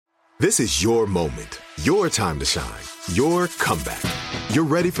This is your moment, your time to shine, your comeback. You're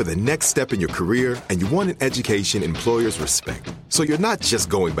ready for the next step in your career, and you want an education employers respect. So you're not just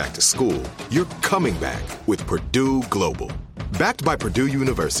going back to school, you're coming back with Purdue Global. Backed by Purdue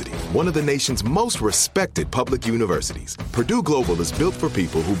University, one of the nation's most respected public universities, Purdue Global is built for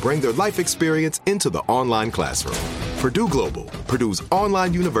people who bring their life experience into the online classroom. Purdue Global, Purdue's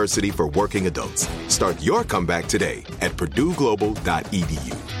online university for working adults. Start your comeback today at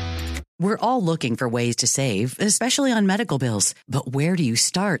purdueglobal.edu. We're all looking for ways to save, especially on medical bills. But where do you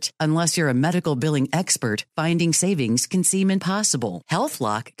start? Unless you're a medical billing expert, finding savings can seem impossible.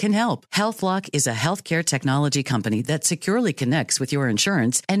 HealthLock can help. HealthLock is a healthcare technology company that securely connects with your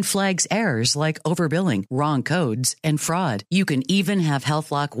insurance and flags errors like overbilling, wrong codes, and fraud. You can even have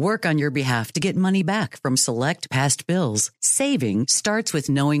HealthLock work on your behalf to get money back from select past bills. Saving starts with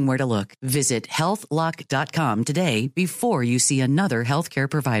knowing where to look. Visit healthlock.com today before you see another healthcare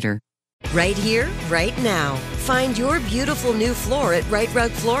provider. Right here, right now. Find your beautiful new floor at Rite Rug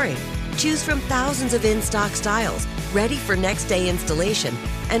Flooring. Choose from thousands of in-stock styles, ready for next day installation,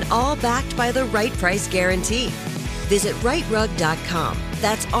 and all backed by the right price guarantee. Visit riterug.com.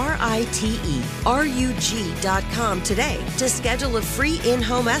 That's RITERUG.com today to schedule a free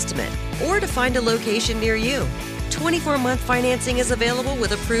in-home estimate or to find a location near you. 24-month financing is available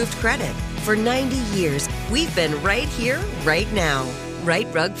with approved credit. For 90 years, we've been right here, right now.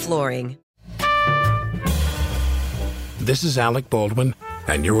 Rite Rug Flooring. This is Alec Baldwin,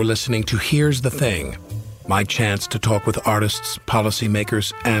 and you're listening to Here's the Thing, my chance to talk with artists,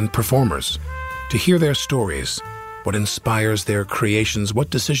 policymakers, and performers, to hear their stories, what inspires their creations, what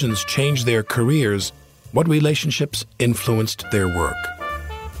decisions change their careers, what relationships influenced their work.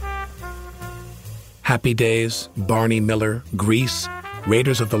 Happy Days, Barney Miller, Grease,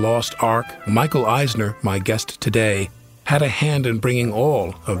 Raiders of the Lost Ark, Michael Eisner, my guest today, had a hand in bringing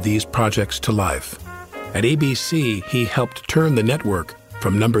all of these projects to life. At ABC, he helped turn the network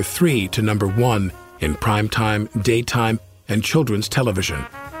from number 3 to number 1 in primetime, daytime, and children's television.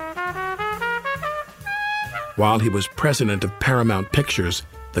 While he was president of Paramount Pictures,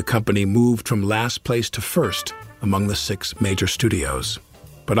 the company moved from last place to first among the 6 major studios.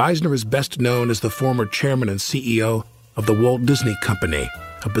 But Eisner is best known as the former chairman and CEO of the Walt Disney Company,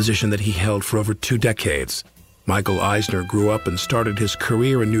 a position that he held for over 2 decades. Michael Eisner grew up and started his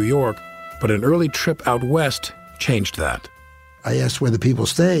career in New York, but an early trip out west changed that. I asked where the people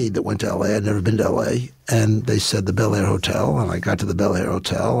stayed that went to L.A. I'd never been to L.A., and they said the Bel Air Hotel, and I got to the Bel Air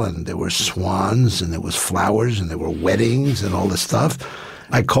Hotel, and there were swans, and there was flowers, and there were weddings, and all this stuff.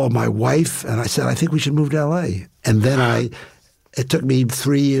 I called my wife, and I said, I think we should move to L.A. And then it took me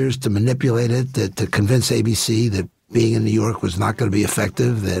 3 years to manipulate it, to convince ABC that being in New York was not going to be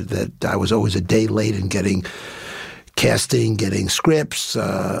effective, that I was always a day late in getting casting, getting scripts.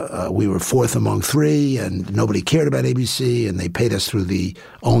 We were 4th among 3, and nobody cared about ABC, and they paid us through the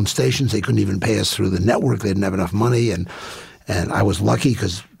owned stations. They couldn't even pay us through the network. They didn't have enough money, and I was lucky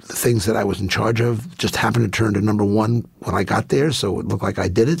because the things that I was in charge of just happened to turn to number 1 when I got there, so it looked like I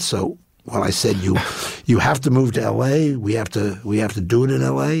did it. So when I said, you have to move to L.A., we have to do it in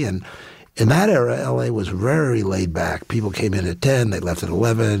L.A., and in that era, L.A. was very laid back. People came in at 10, they left at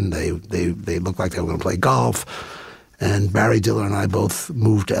 11, they looked like they were going to play golf. And Barry Diller and I both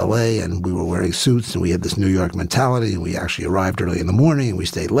moved to L.A., and we were wearing suits, and we had this New York mentality, and we actually arrived early in the morning, and we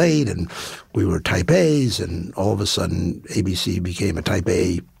stayed late, and we were type A's, and all of a sudden ABC became a type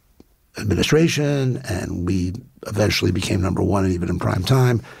A administration, and we eventually became number 1 and even in prime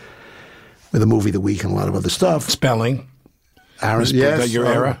time with a movie of the week and a lot of other stuff. Spelling. Aaron, yes. Your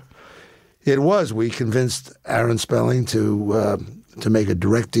era? It was. We convinced Aaron Spelling to make a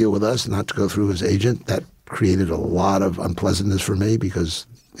direct deal with us, not to go through his agent. That created a lot of unpleasantness for me because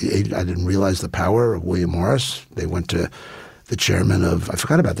I didn't realize the power of William Morris. They went to the chairman of, I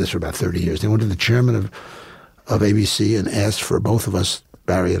forgot about this for about 30 years. They went to the chairman of ABC and asked for both of us,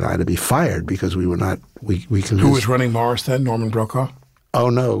 Barry and I, to be fired because we were not, we convinced. Who was running Morris then? Norman Brokaw?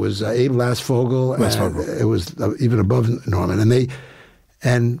 Oh, no. It was Abe Lasvogel. It was even above Norman.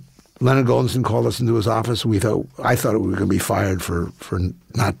 And Leonard Goldenson called us into his office, and I thought we were going to be fired for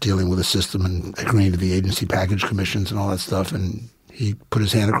not dealing with the system and agreeing to the agency package commissions and all that stuff. And he put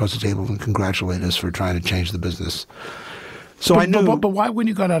his hand across the table and congratulated us for trying to change the business. So I knew. But why, when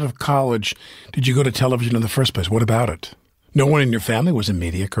you got out of college, did you go to television in the first place? What about it? No one in your family was in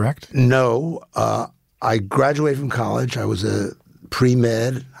media, correct? No. I graduated from college. I was a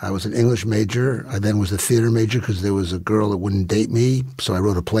pre-med. I was an English major. I then was a theater major because there was a girl that wouldn't date me. So I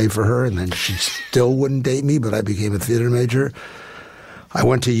wrote a play for her, and then she still wouldn't date me, but I became a theater major. I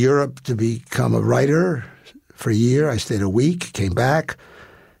went to Europe to become a writer for a year. I stayed a week, came back,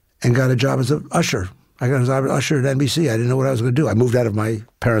 and got a job as an usher. I got a job as an usher at NBC. I didn't know what I was going to do. I moved out of my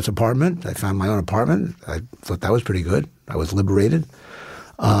parents' apartment. I found my own apartment. I thought that was pretty good. I was liberated.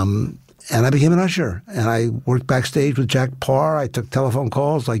 And I became an usher. And I worked backstage with Jack Parr. I took telephone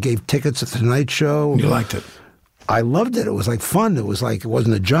calls. I gave tickets at the Tonight Show. You liked it? I loved it. It was like fun. It was like it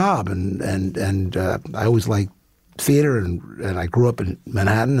wasn't a job. And I always liked theater. And I grew up in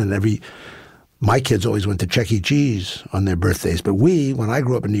Manhattan. And my kids always went to Chuck E. Cheese on their birthdays. But when I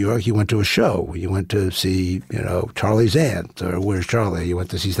grew up in New York, you went to a show. You went to see, Charlie's Aunt or Where's Charlie? You went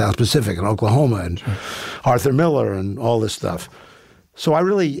to see South Pacific in Oklahoma and Arthur Miller and all this stuff. So I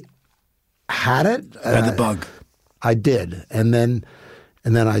really had it. Had the bug. I did. And then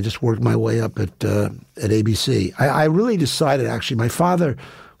I just worked my way up at ABC. I really decided, actually, my father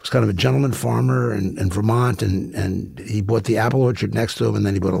was kind of a gentleman farmer in Vermont, and he bought the apple orchard next to him, and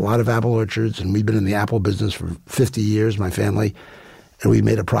then he bought a lot of apple orchards, and we've been in the apple business for 50 years, my family, and we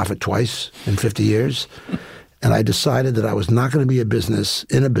made a profit twice in 50 years. And I decided that I was not going to be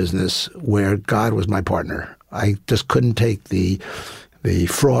in a business where God was my partner. I just couldn't take the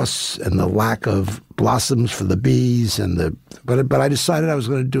frosts and the lack of blossoms for the bees but I decided I was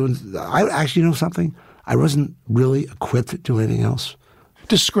going to do. I actually, something? I wasn't really equipped to do anything else.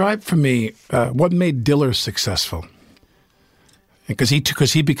 Describe for me what made Diller successful. Because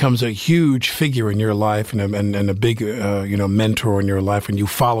he becomes a huge figure in your life and a big mentor in your life, and you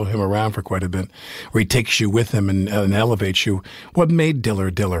follow him around for quite a bit, where he takes you with him and elevates you. What made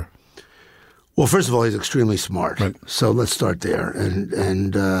Diller? Well, first of all, he's extremely smart. Right. So let's start there.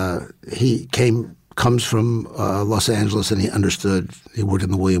 And he comes from Los Angeles, and he understood. He worked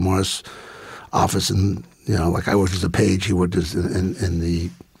in the William Morris office, and like I worked as a page, he worked in the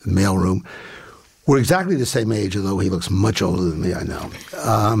mailroom. We're exactly the same age, although he looks much older than me. I know.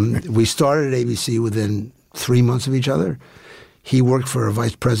 We started at ABC within 3 months of each other. He worked for a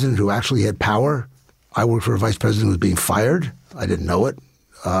vice president who actually had power. I worked for a vice president who was being fired. I didn't know it.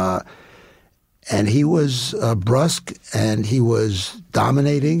 And he was brusque, and he was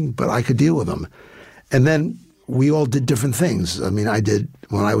dominating, but I could deal with him. And then we all did different things. I mean,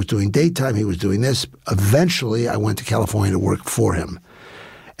 when I was doing daytime, he was doing this. Eventually, I went to California to work for him.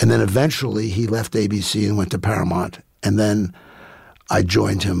 And then eventually, he left ABC and went to Paramount. And then I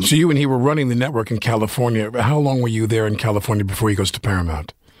joined him. So you and he were running the network in California. How long were you there in California before he goes to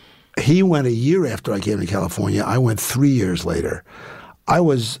Paramount? He went a year after I came to California. I went 3 years later. I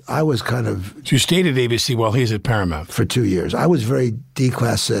was kind of... So you stayed at ABC while he's at Paramount? For 2 years. I was very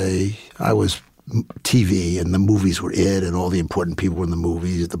déclassé. I was TV, and the movies were it, and all the important people were in the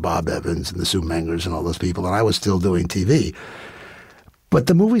movies, the Bob Evans and the Sue Mengers and all those people, and I was still doing TV. But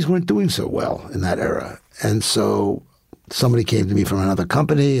the movies weren't doing so well in that era. And so somebody came to me from another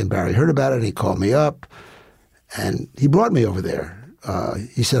company, and Barry heard about it, and he called me up, and he brought me over there.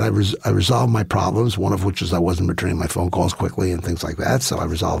 He said, I resolved my problems, one of which is I wasn't returning my phone calls quickly and things like that, so I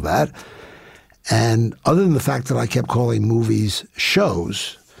resolved that. And other than the fact that I kept calling movies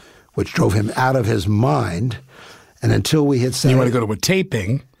shows, which drove him out of his mind, and until we had said... You want to go to a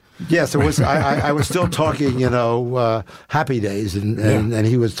taping. Yes, it was. I was still talking, Happy Days, and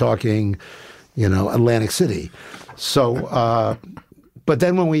he was talking, Atlantic City. So, but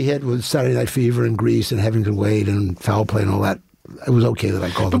then when we hit with Saturday Night Fever and Grease and Heaven Can Wait and Foul Play and all that, it was okay that I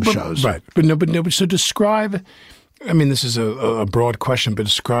called them shows. Right. But so describe, I mean, this is a broad question, but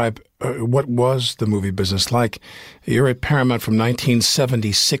describe what was the movie business like? You're at Paramount from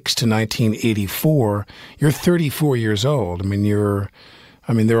 1976 to 1984. You're 34 years old. I mean, there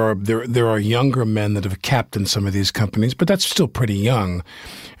are younger men that have captained some of these companies, but that's still pretty young.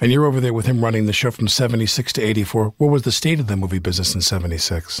 And you're over there with him running the show from 76 to 84. What was the state of the movie business in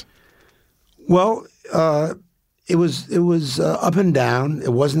 76? Well, it was up and down.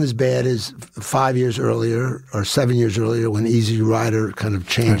 It wasn't as bad as 5 years earlier or 7 years earlier when Easy Rider kind of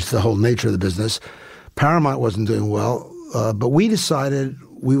changed the whole nature of the business. Paramount wasn't doing well, but we decided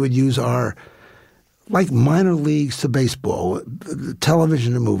we would use our, like minor leagues to baseball,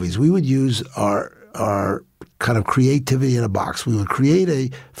 television to movies. We would use our kind of creativity in a box. We would create a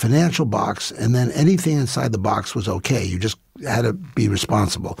financial box, and then anything inside the box was okay. You just had to be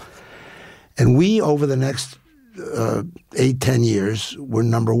responsible. And we, over the next 8-10 years, were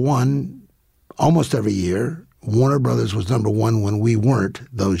number one almost every year. Warner Brothers was number one when we weren't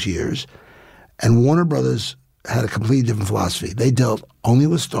those years. And Warner Brothers had a completely different philosophy. They dealt only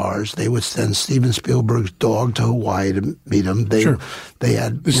with stars. They would send Steven Spielberg's dog to Hawaii to meet him. They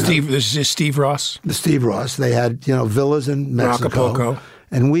had this is Steve Ross. The Steve Ross. They had villas in Mexico. Acapulco.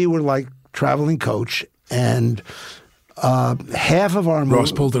 And we were like traveling coach. And half of our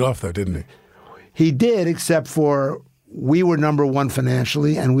Ross pulled it off though, didn't he? He did, except for we were number one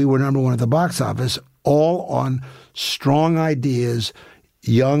financially, and we were number one at the box office, all on strong ideas,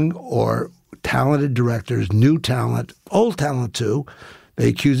 young or talented directors, new talent, old talent too. They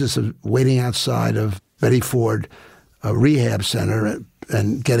accused us of waiting outside of Betty Ford rehab center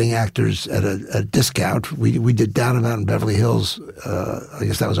and getting actors at a discount. We did Down and Out in Beverly Hills. I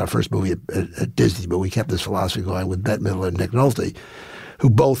guess that was our first movie at Disney, but we kept this philosophy going with Bette Midler and Nick Nolte, who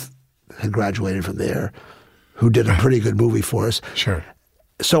both had graduated from there, who did a pretty good movie for us. Sure.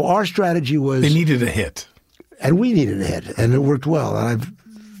 So our strategy was... They needed a hit. And we needed a hit, and it worked well. And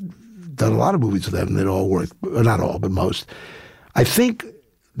I've done a lot of movies with them that all worked. Not all, but most. I think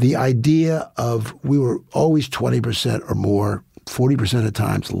the idea of we were always 20% or more, 40% of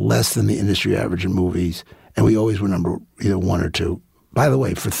times less than the industry average in movies, and we always were number either one or two. By the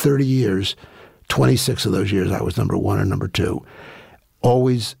way, for 30 years, 26 of those years I was number one or number two.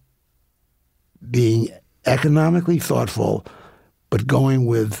 Always being economically thoughtful, but going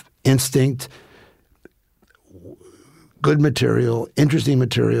with instinct, good material, interesting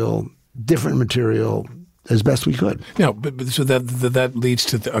material, different material, as best we could. No, but so that leads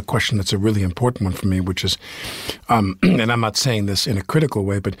to a question that's a really important one for me, which is, and I'm not saying this in a critical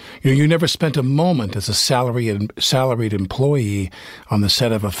way, but you never spent a moment as a salaried employee on the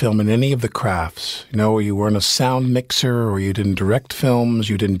set of a film in any of the crafts. You weren't a sound mixer, or you didn't direct films,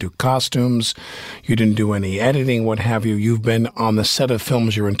 you didn't do costumes, you didn't do any editing, what have you. You've been on the set of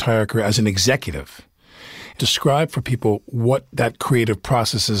films your entire career as an executive. Describe for people what that creative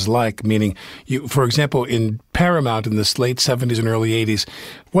process is like, meaning, for example, in Paramount in the late 70s and early 80s,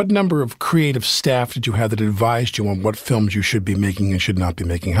 what number of creative staff did you have that advised you on what films you should be making and should not be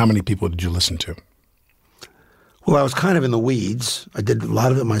making? How many people did you listen to? Well, I was kind of in the weeds. I did a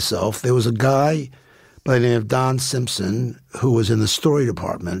lot of it myself. There was a guy by the name of Don Simpson who was in the story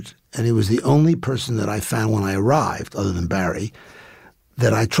department, and he was the only person that I found when I arrived, other than Barry,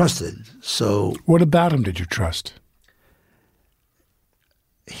 that I trusted. So, what about him did you trust?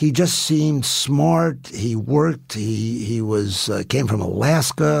 He just seemed smart. He worked. He was came from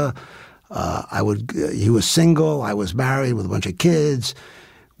Alaska. He was single. I was married with a bunch of kids.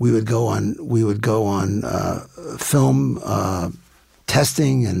 We would go on film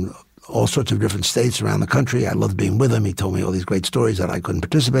testing in all sorts of different states around the country. I loved being with him. He told me all these great stories that I couldn't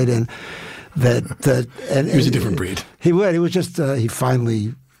participate in. And he was a different breed. He was just he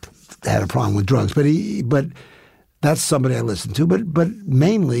finally had a problem with drugs, but that's somebody I listened to. But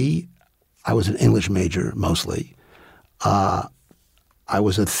mainly, I was an English major mostly. I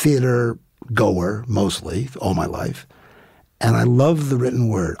was a theater goer mostly all my life, and I love the written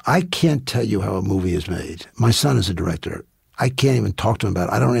word. I can't tell you how a movie is made. My son is a director. I can't even talk to him about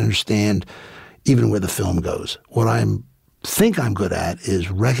it. I don't understand even where the film goes. What I think I'm good at is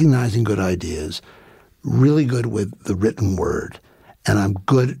recognizing good ideas, really good with the written word, and I'm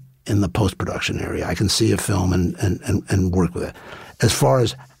good in the post-production area. I can see a film and work with it. As far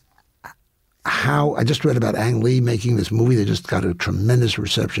as how, I just read about Ang Lee making this movie. They just got a tremendous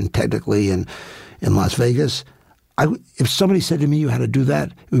reception technically in Las Vegas. If somebody said to me you had to do that,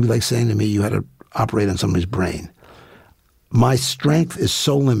 it would be like saying to me you had to operate on somebody's brain. My strength is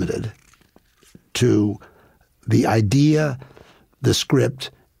so limited to the idea, the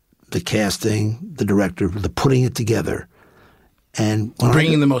script, the casting, the director, the putting it together. And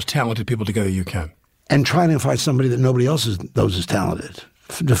bringing the most talented people together you can. And trying to find somebody that nobody else knows is talented.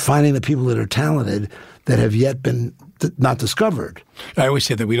 Finding the people that are talented that have yet been not discovered. I always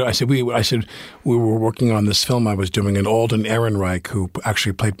say that I said we were working on this film I was doing, and Alden Ehrenreich, who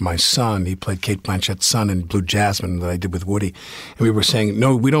actually played my son, he played Kate Blanchett's son in Blue Jasmine that I did with Woody. And we were saying,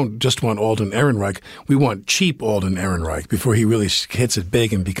 no, we don't just want Alden Ehrenreich, we want cheap Alden Ehrenreich before he really hits it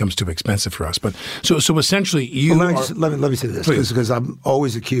big and becomes too expensive for us. But so essentially you let me say this, because I'm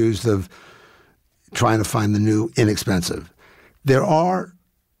always accused of trying to find the new inexpensive. There are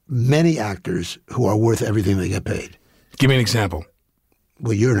many actors who are worth everything they get paid. Give me an example.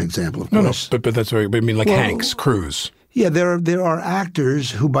 Well, you're an example, of course. No, but that's very. I mean, like Hanks, Cruise. Yeah, there are actors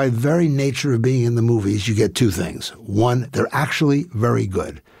who, by the very nature of being in the movies, you get two things. One, they're actually very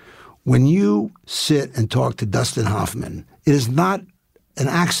good. When you sit and talk to Dustin Hoffman, it is not an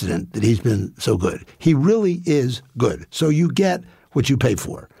accident that he's been so good. He really is good. So you get what you pay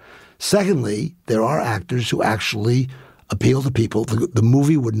for. Secondly, there are actors who actually appeal to people. The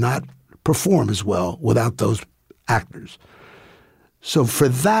movie would not perform as well without those actors. So for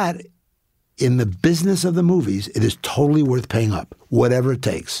that, in the business of the movies, it is totally worth paying up, whatever it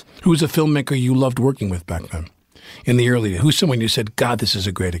takes. Who's a filmmaker you loved working with back then? In the early days? Who's someone you said, God, this is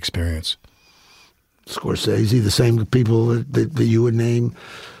a great experience? Scorsese, the same people that you would name,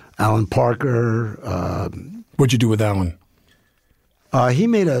 Alan Parker. What'd you do with Alan? He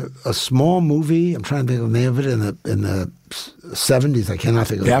made a small movie. I'm trying to think of the name of it in the 70s. I cannot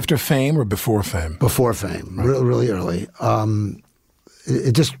think of it. After Fame or before Fame? Before Fame, right. Really early.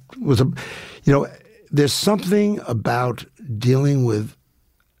 It just was there's something about dealing with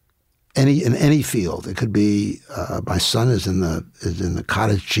in any field. It could be my son is in the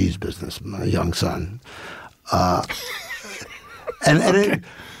cottage cheese business. My young son,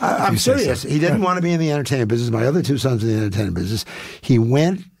 I'm serious. He didn't want to be in the entertainment business. My other two sons are in the entertainment business.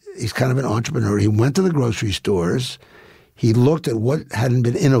 He's kind of an entrepreneur. He went to the grocery stores. He looked at what hadn't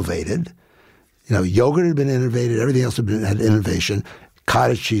been innovated. Yogurt had been innovated. Everything else had innovation.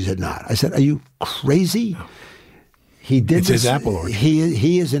 Cottage cheese had not. I said, "Are you crazy?" He did. It's his apple orchard.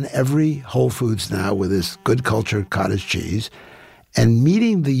 He is in every Whole Foods now with his good culture cottage cheese. And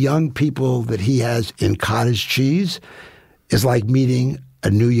meeting the young people that he has in cottage cheese is like meeting a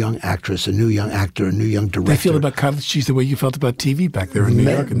new young actress, a new young actor, a new young director. They feel about cottage cheese the way you felt about TV back there in New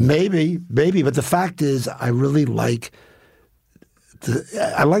York. Maybe. But the fact is, I really like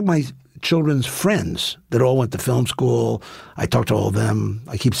my children's friends that all went to film school. I talk to all of them.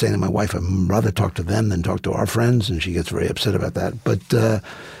 I keep saying to my wife, I'd rather talk to them than talk to our friends, and she gets very upset about that. But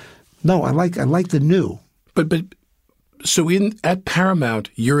no, I like the new. But so at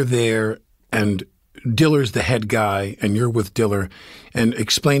Paramount, you're there, and Diller's the head guy, and you're with Diller, and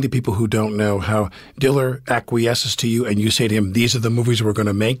explain to people who don't know how Diller acquiesces to you, and you say to him, "These are the movies we're going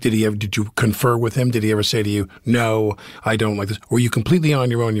to make." Did you confer with him? Did he ever say to you, "No, I don't like this"? Were you completely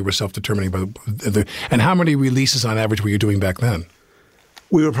on your own? You were self-determining. And how many releases on average were you doing back then?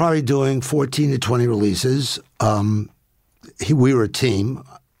 We were probably doing 14 to 20 releases. We were a team.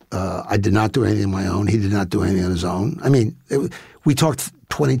 I did not do anything on my own. He did not do anything on his own. I mean, we talked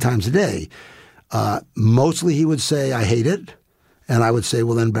 20 times a day. Mostly he would say, "I hate it." And I would say,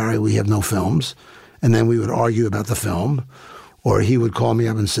 "Well, then, Barry, we have no films." And then we would argue about the film. Or he would call me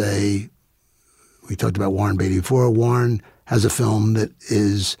up and say, we talked about Warren Beatty before, Warren has a film that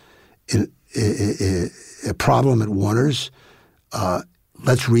is a problem at Warner's.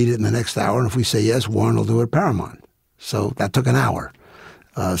 Let's read it in the next hour. And if we say yes, Warren will do it at Paramount. So that took an hour.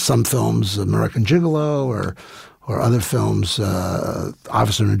 Some films, American Gigolo or other films,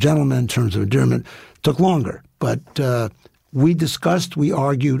 Officer and a Gentleman, Terms of Endearment, took longer. But we discussed, we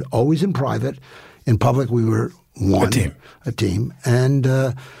argued, always in private. In public, we were one. A team. And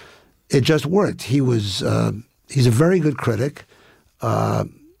it just worked. He's a very good critic,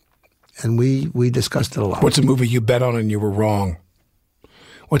 and we discussed it a lot. What's a movie you bet on and you were wrong?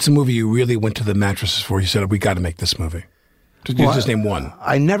 What's a movie you really went to the mattresses for? You said, "We got to make this movie." Just name one.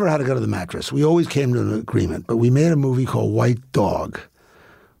 I never had to go to the mattress. We always came to an agreement. But we made a movie called White Dog,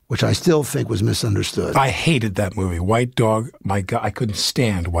 which I still think was misunderstood. I hated that movie. White Dog, my God, I couldn't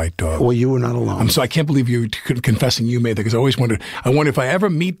stand White Dog. Well, you were not alone. I can't believe you confessing you made that, because I always wondered, if I ever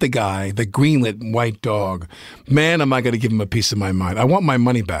meet the guy that greenlit White Dog, man, am I going to give him a piece of my mind. I want my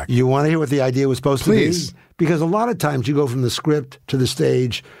money back. You want to hear what the idea was supposed to be? Because a lot of times you go from the script to the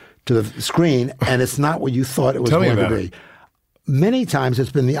stage to the screen, and it's not what you thought it was going to be. Many times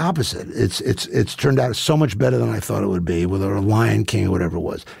it's been the opposite. It's turned out so much better than I thought it would be, whether a Lion King or whatever it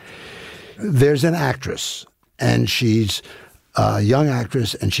was. There's an actress, and she's a young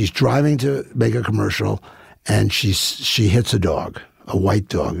actress, and she's driving to make a commercial, and she hits a dog, a white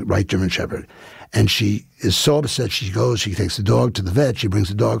dog, white German Shepherd. And she is so upset, she takes the dog to the vet, she brings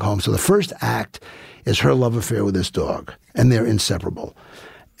the dog home. So the first act is her love affair with this dog, and they're inseparable.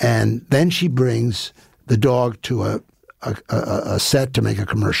 And then she brings the dog to a set to make a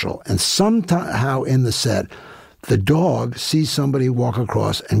commercial. And somehow in the set, the dog sees somebody walk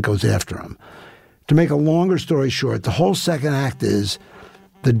across and goes after him. To make a longer story short, the whole second act is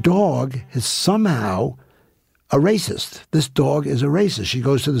the dog is somehow a racist. This dog is a racist. She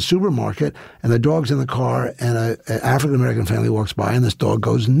goes to the supermarket, and the dog's in the car, and an African-American family walks by, and this dog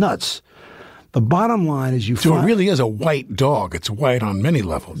goes nuts. The bottom line is So it really is a white dog. It's white on many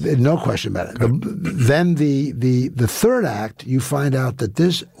levels. No question about it. Then the third act, you find out that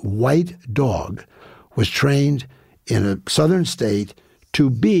this white dog was trained in a southern state to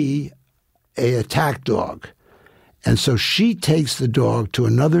be an attack dog. And so she takes the dog to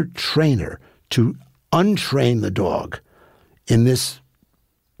another trainer to untrain the dog in this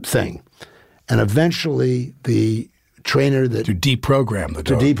thing. And eventually the trainer that... To deprogram the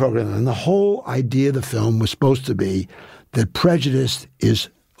dog. To deprogram them. And the whole idea of the film was supposed to be that prejudice is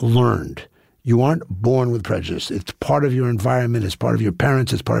learned. You aren't born with prejudice. It's part of your environment. It's part of your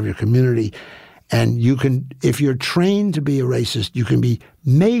parents. It's part of your community. And you can, if you're trained to be a racist, you can be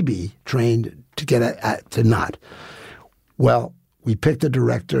maybe trained to get to not. Well, we picked a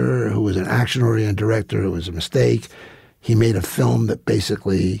director who was an action-oriented director who was a mistake. He made a film that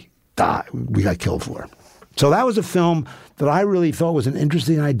basically we got killed for. So that was a film that I really thought was an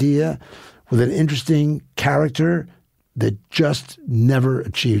interesting idea with an interesting character that just never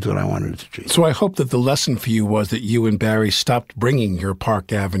achieved what I wanted it to achieve. So I hope that the lesson for you was that you and Barry stopped bringing your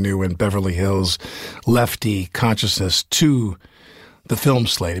Park Avenue and Beverly Hills lefty consciousness to the film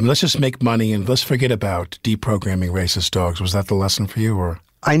slate. I mean, let's just make money and let's forget about deprogramming racist dogs. Was that the lesson for you, or?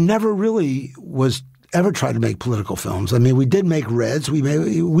 I never really ever tried to make political films. I mean, we did make Reds.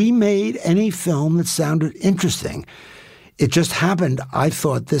 We made any film that sounded interesting. It just happened, I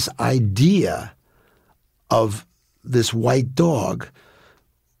thought this idea of this white dog,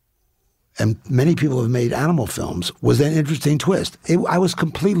 and many people have made animal films, was an interesting twist. I was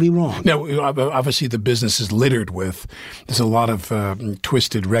completely wrong. Now, obviously the business is littered with, there's a lot of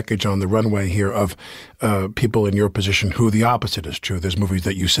twisted wreckage on the runway here of people in your position who the opposite is true. There's movies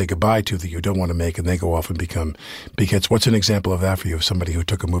that you say goodbye to that you don't want to make and they go off and become big hits. What's an example of that for you, of somebody who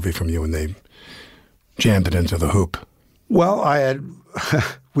took a movie from you and they jammed it into the hoop? Well,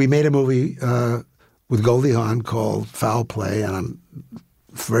 we made a movie with Goldie Hawn called Foul Play, and I'm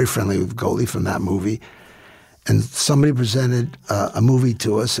very friendly with Goldie from that movie. And somebody presented a movie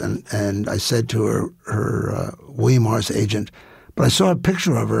to us, and I said to her William Morris agent, but I saw a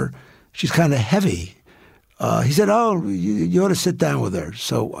picture of her. She's kind of heavy. He said, oh, you ought to sit down with her.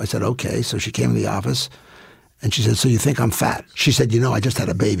 So I said, okay. So she came to the office, and she said, so you think I'm fat? She said, I just had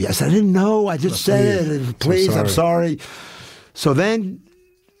a baby. I said, I didn't know. I just said it. Please, I'm sorry. So then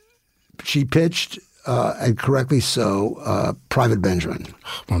she pitched, and correctly so, Private Benjamin.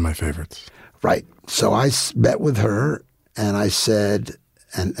 One of my favorites. Right. So I met with her, and I said,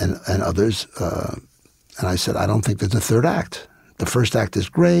 and others, and I said, I don't think there's a third act. The first act is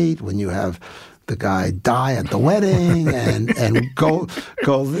great when you have the guy die at the wedding, and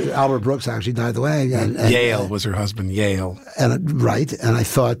Albert Brooks actually died at the wedding. And Yale was her husband, Yale. Right. And I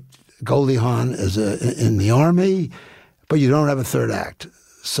thought Goldie Hawn is in the Army, but you don't have a third act.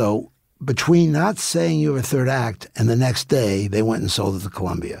 So between not saying you have a third act and the next day, they went and sold it to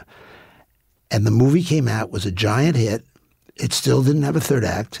Columbia. And the movie came out, was a giant hit. It still didn't have a third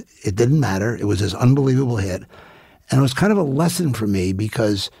act. It didn't matter. It was this unbelievable hit. And it was kind of a lesson for me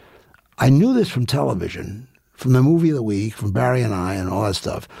because I knew this from television, from the movie of the week, from Barry and I and all that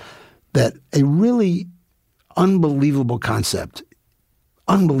stuff, that a really unbelievable concept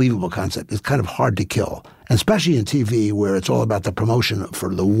is kind of hard to kill, and especially in TV where it's all about the promotion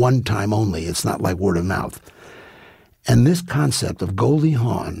for the one time only. It's not like word of mouth. And this concept of Goldie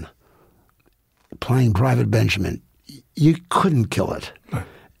Hawn playing Private Benjamin, you couldn't kill it.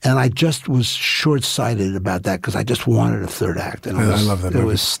 And I just was short-sighted about that because I just wanted a third act. And I love that movie. It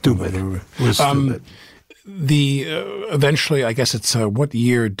was stupid. It was stupid. Eventually, I guess it's what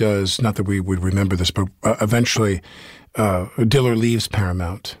year does, not that we would remember this, but eventually Diller leaves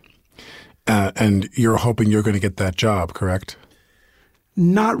Paramount. And you're hoping you're going to get that job, correct?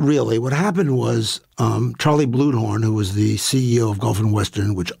 Not really. What happened was Charlie Bluhdorn, who was the CEO of Gulf and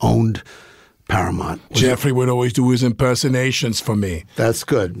Western, which owned Paramount. Jeffrey would always do his impersonations for me. That's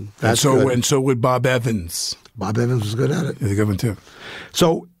good. And so would Bob Evans. Bob Evans was good at it. He's a good one, too.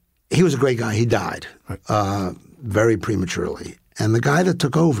 So he was a great guy. He died very prematurely. And the guy that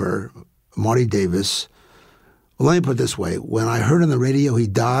took over, Marty Davis, well, let me put it this way. When I heard on the radio he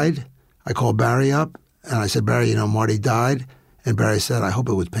died, I called Barry up, and I said, Barry, Marty died. And Barry said, I hope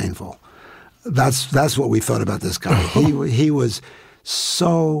it was painful. That's what we thought about this guy. He was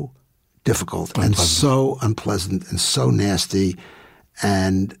so difficult and so unpleasant and so nasty.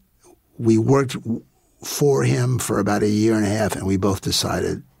 And we worked for him for about a year and a half, and we both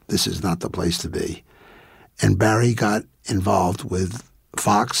decided this is not the place to be. And Barry got involved with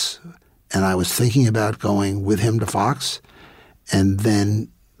Fox, and I was thinking about going with him to Fox. And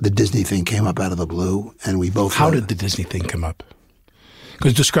then the Disney thing came up out of the blue, and we both... How did the Disney thing come up?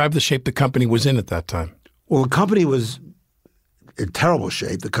 Because describe the shape the company was in at that time. Well, the company was in terrible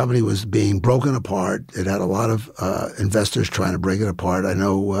shape. The company was being broken apart. It had a lot of investors trying to break it apart. I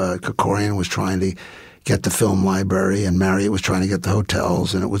know Kerkorian was trying to get the film library, and Marriott was trying to get the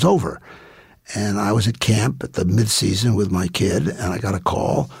hotels, and it was over. And I was at camp at the mid-season with my kid, and I got a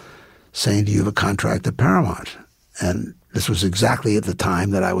call saying, do you have a contract at Paramount? And this was exactly at the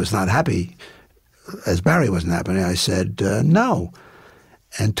time that I was not happy, as Barry wasn't happy. I said, no.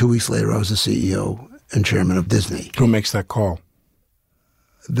 And 2 weeks later, I was the CEO and chairman of Disney. Who makes that call?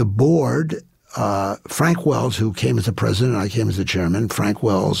 The board, Frank Wells, who came as the president, and I came as the chairman. Frank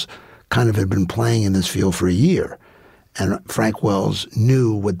Wells kind of had been playing in this field for a year. And Frank Wells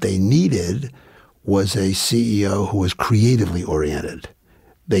knew what they needed was a CEO who was creatively oriented.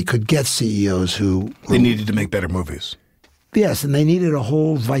 They could get CEOs who They needed to make better movies. Yes, and they needed a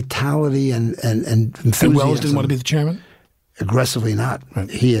whole vitality and enthusiasm. And Wells didn't want to be the chairman? Aggressively not. Right.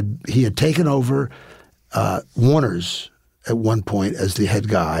 He had taken over Warner's at one point as the head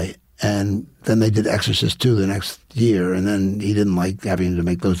guy, and then they did Exorcist 2 the next year, and then he didn't like having to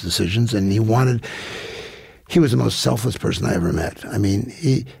make those decisions, and he was the most selfless person I ever met. I mean,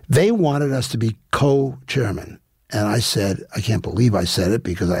 they wanted us to be co-chairman, and I said, I can't believe I said it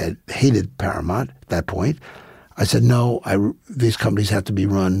because I had hated Paramount at that point. I said, no, these companies have to be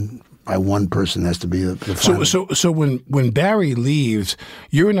run by one person, has to be the final. So when Barry leaves,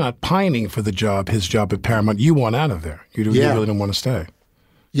 you're not pining for his job at Paramount. You want out of there. You really don't want to stay.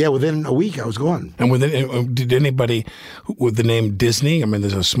 Yeah, within a week I was gone. And did anybody with the name Disney? I mean,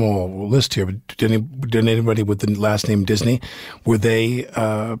 there's a small list here, but did anybody with the last name Disney? Were they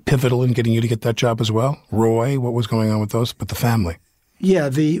pivotal in getting you to get that job as well? Roy, what was going on with the family? Yeah,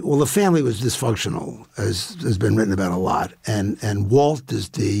 the family was dysfunctional, as has been written about a lot, and Walt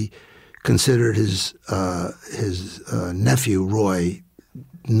Disney considered his nephew Roy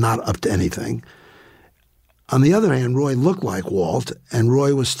not up to anything. On the other hand, Roy looked like Walt, and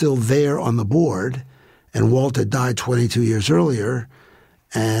Roy was still there on the board, and Walt had died 22 years earlier,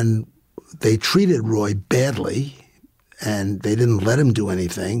 and they treated Roy badly, and they didn't let him do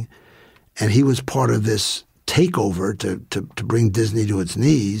anything, and he was part of this takeover to bring Disney to its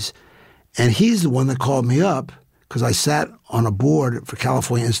knees, and he's the one that called me up because I sat on a board for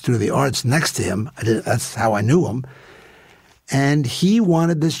California Institute of the Arts next to him. That's how I knew him. And he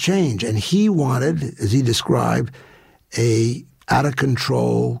wanted this change, and he wanted, as he described, a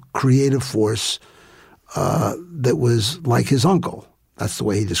out-of-control creative force that was like his uncle. That's the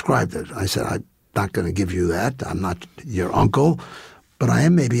way he described it. I said, I'm not going to give you that. I'm not your uncle, but I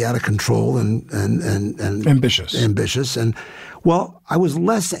am maybe out of control and ambitious. Ambitious. And, well, I was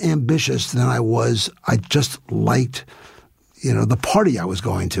less ambitious than I just liked, the party I was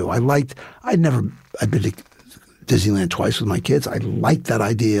going to. I'd been to Disneyland twice with my kids. I liked that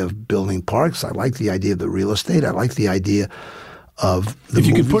idea of building parks. I liked the idea of the real estate. I liked the idea of the If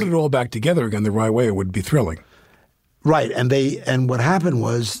you movies. could put it all back together again the right way, it would be thrilling. Right, and what happened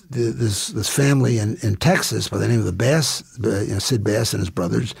was this family in Texas by the name of the Bass, Sid Bass and his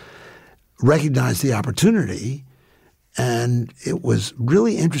brothers, recognized the opportunity, and it was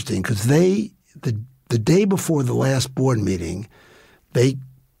really interesting because the day before the last board meeting, they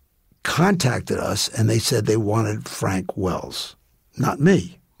contacted us and they said they wanted Frank Wells, not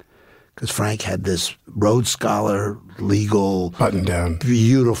me, because Frank had this Rhodes Scholar, legal, button down,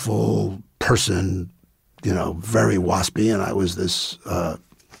 beautiful person, very waspy, and I was this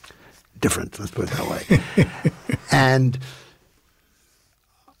different, let's put it that way. And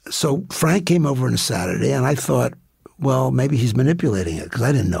so Frank came over on a Saturday, and I thought, well, maybe he's manipulating it because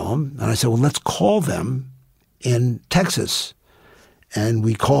I didn't know him. And I said, well, let's call them in Texas. And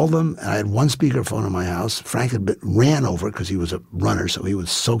we called them, and I had one speakerphone in my house. Frank ran over because he was a runner, so he was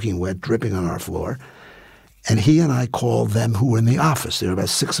soaking wet, dripping on our floor. And he and I called them who were in the office. There were about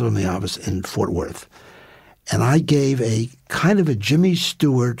 6 of them in the office in Fort Worth. And I gave a kind of a Jimmy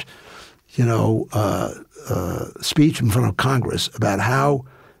Stewart, speech in front of Congress about how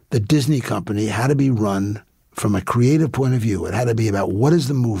the Disney company had to be run from a creative point of view. It had to be about what is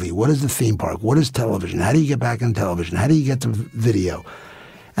the movie, what is the theme park, what is television, how do you get back on television, how do you get to video?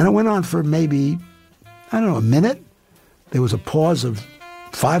 And it went on for maybe, a minute. There was a pause of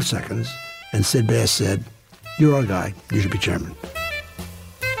 5 seconds, and Sid Bass said, you're our guy, you should be chairman.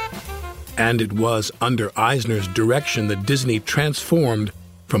 And it was under Eisner's direction that Disney transformed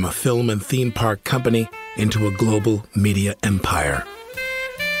from a film and theme park company into a global media empire.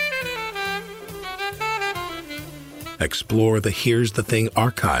 Explore the Here's the Thing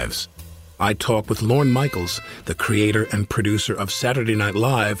archives. I talk with Lorne Michaels, the creator and producer of Saturday Night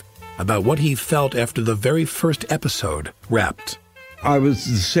Live, about what he felt after the very first episode wrapped. I was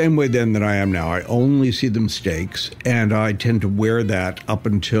the same way then that I am now. I only see the mistakes, and I tend to wear that up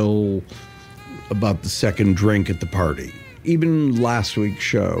until about the second drink at the party. Even last week's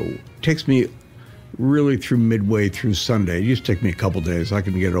show takes me really through midway through Sunday. It used to take me a couple days. I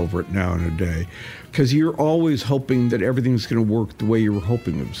can get over it now in a day. Because you're always hoping that everything's going to work the way you were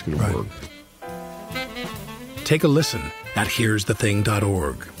hoping it was going to work. Take a listen at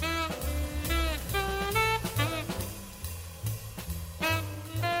here'sthething.org.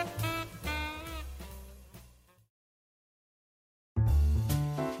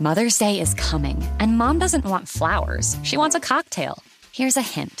 Mother's Day is coming, and Mom doesn't want flowers. She wants a cocktail. Here's a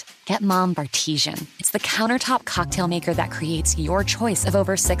hint. Get Mom Bartesian. It's the countertop cocktail maker that creates your choice of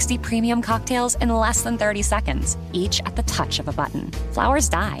over 60 premium cocktails in less than 30 seconds, each at the touch of a button. Flowers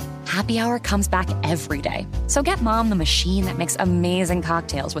die. Happy Hour comes back every day. So get Mom the machine that makes amazing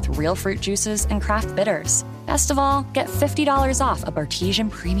cocktails with real fruit juices and craft bitters. Best of all, get $50 off a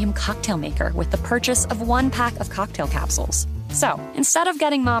Bartesian premium cocktail maker with the purchase of 1 pack of cocktail capsules. So, instead of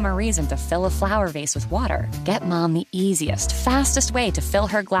getting Mom a reason to fill a flower vase with water, get Mom the easiest, fastest way to fill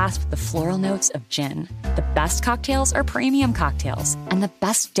her glass with the floral notes of gin. The best cocktails are premium cocktails, and the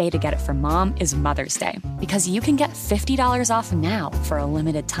best day to get it for Mom is Mother's Day, because you can get $50 off now for a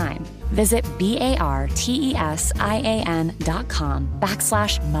limited time. Visit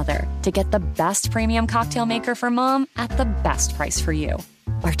BARTESIAN.com/mother to get the best premium cocktail maker for Mom at the best price for you.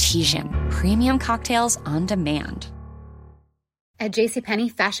 Bartesian, premium cocktails on demand. At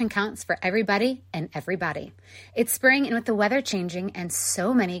JCPenney, fashion counts for everybody and everybody. It's spring, and with the weather changing and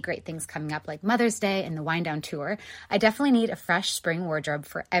so many great things coming up like Mother's Day and the Wind Down Tour, I definitely need a fresh spring wardrobe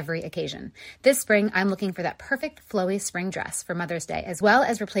for every occasion. This spring, I'm looking for that perfect flowy spring dress for Mother's Day, as well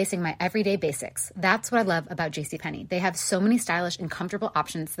as replacing my everyday basics. That's what I love about JCPenney. They have so many stylish and comfortable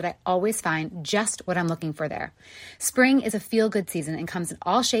options that I always find just what I'm looking for there. Spring is a feel-good season and comes in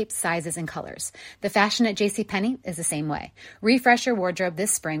all shapes, sizes, and colors. The fashion at JCPenney is the same way. Refresh your wardrobe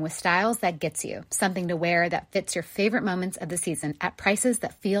this spring with styles that gets you, something to wear that fits your favorite moments of the season at prices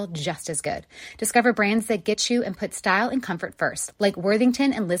that feel just as good. Discover brands that get you and put style and comfort first, like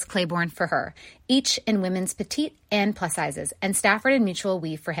Worthington and Liz Claiborne for her, each in women's petite and plus sizes, and Stafford and Mutual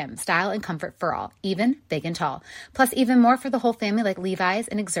Weave for him, style and comfort for all, even big and tall. Plus even more for the whole family like Levi's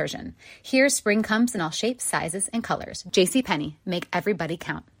and Exertion. Here, spring comes in all shapes, sizes, and colors. JCPenney, make everybody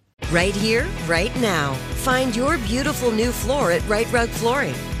count. Right here, right now. Find your beautiful new floor at Right Rug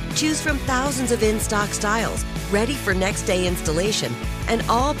Flooring. Choose from thousands of in-stock styles, ready for next day installation, and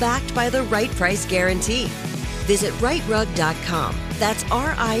all backed by the right price guarantee. Visit rightrug.com. That's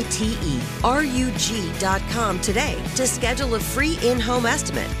RITERUG.com today to schedule a free in-home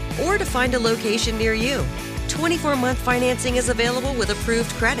estimate or to find a location near you. 24-month financing is available with approved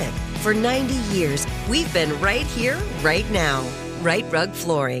credit. For 90 years, we've been right here, right now. Right Rug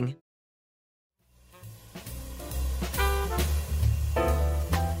Flooring.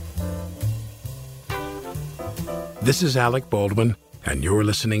 This is Alec Baldwin, and you're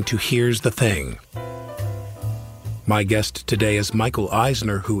listening to Here's the Thing. My guest today is Michael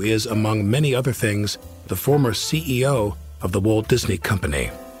Eisner, who is, among many other things, the former CEO of the Walt Disney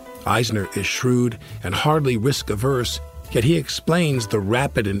Company. Eisner is shrewd and hardly risk-averse, yet he explains the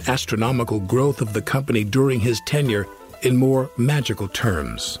rapid and astronomical growth of the company during his tenure in more magical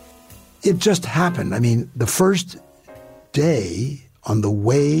terms. It just happened. I mean, the first day on the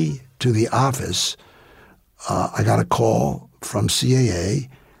way to the office, I got a call from CAA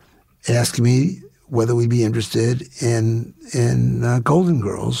asking me whether we'd be interested in Golden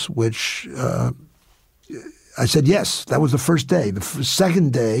Girls, which I said yes. That was the first day. The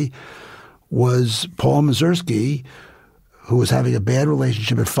second day was Paul Mazursky, who was having a bad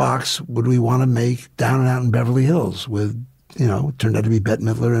relationship at Fox. Would we want to make Down and Out in Beverly Hills with, turned out to be Bette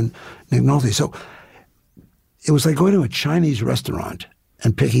Midler and Nick Nolte. So it was like going to a Chinese restaurant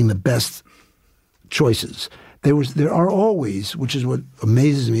and picking the best choices. There are always, which is what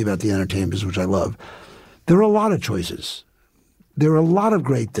amazes me about the entertainment business, which I love, there are a lot of choices. There are a lot of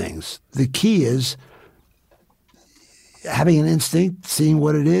great things. The key is having an instinct, seeing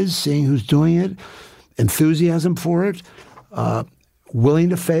what it is, seeing who's doing it, enthusiasm for it, willing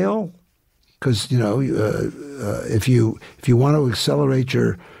to fail, because if you want to accelerate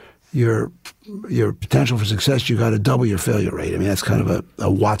your potential for success, you got to double your failure rate. I mean, that's kind of a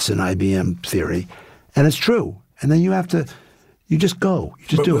Watson IBM theory, and it's true. And then you just go,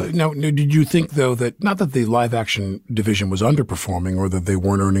 do it. Now, did you think though that not that the live action division was underperforming or that they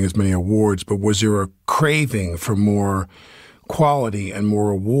weren't earning as many awards, but was there a craving for more quality and more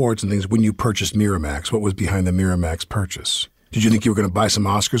awards and things when you purchased Miramax? What was behind the Miramax purchase? Did you think you were going to buy some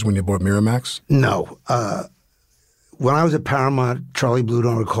Oscars when you bought Miramax? No. When I was at Paramount, Charlie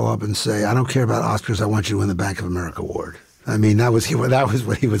Bluhdorn would call up and say, "I don't care about Oscars. I want you to win the Bank of America award." I mean, that was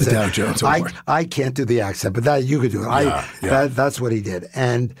what he was saying. Dow Jones Award. I can't do the accent, but that you could do it. That's what he did.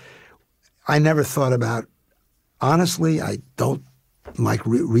 And I never thought about, honestly, I don't like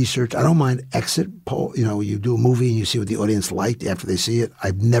research. I don't mind exit poll. You do a movie and you see what the audience liked after they see it.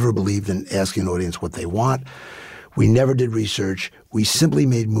 I've never believed in asking an audience what they want. We never did research. We simply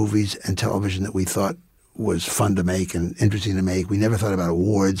made movies and television that we thought was fun to make and interesting to make. We never thought about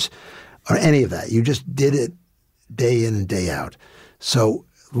awards or any of that. You just did it day in and day out. So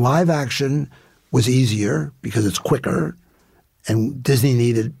live action was easier because it's quicker, and Disney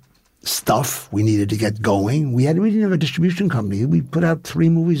needed stuff we needed to get going. We didn't have a distribution company. We put out 3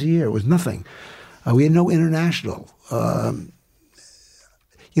 movies a year. It was nothing. We had no international.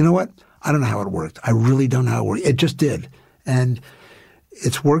 You know what? I don't know how it worked. I really don't know how it worked. It just did. And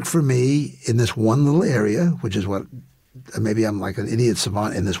it's worked for me in this one little area, which is what maybe I'm like an idiot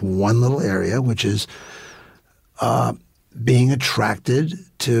savant in this one little area, which is being attracted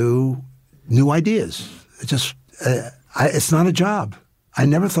to new ideas. It's not a job. I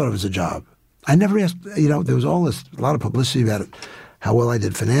never thought it was a job. I never asked, there was a lot of publicity about it, how well I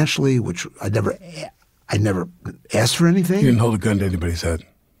did financially, which I never asked for anything. You didn't hold a gun to anybody's head.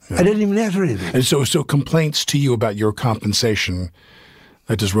 Yeah. I didn't even ask for anything. And so complaints to you about your compensation,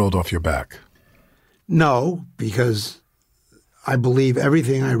 that just rolled off your back? No, because I believe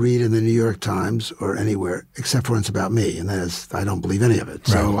everything I read in the New York Times or anywhere, except for it's about me, and I don't believe any of it.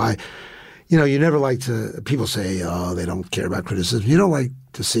 Right. So you never like to, people say, oh, they don't care about criticism. You don't like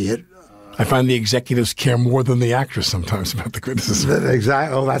to see it. I find the executives care more than the actors sometimes about the criticism.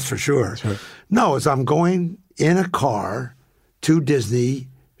 Exactly. Oh, that's for sure. That's right. No, it's I'm going in a car to Disney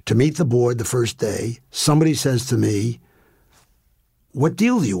to meet the board the first day. Somebody says to me, what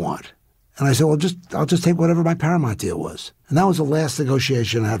deal do you want? And I said, well, I'll just take whatever my Paramount deal was. And that was the last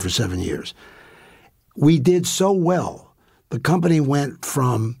negotiation I had for 7 years. We did so well. The company went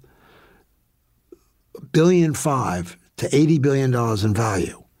from $1.5 billion to $80 billion in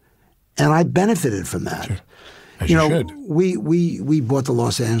value. And I benefited from that. Sure. As you should. We bought the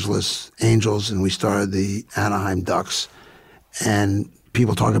Los Angeles Angels and we started the Anaheim Ducks. And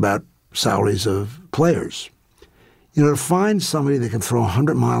people talk about salaries of players. To find somebody that can throw a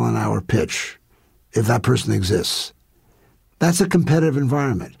 100-mile-an-hour pitch, if that person exists, that's a competitive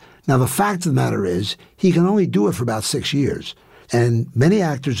environment. Now, the fact of the matter is he can only do it for about 6 years. And many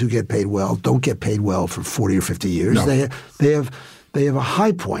actors who get paid well don't get paid well for 40 or 50 years. No. They have a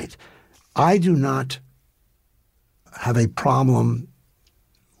high point. I do not have a problem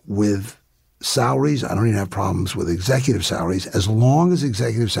with salaries. I don't even have problems with executive salaries as long as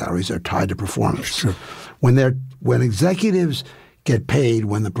executive salaries are tied to performance. Sure. When executives get paid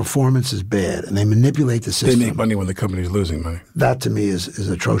when the performance is bad and they manipulate the system. They make money when the company is losing money. That to me is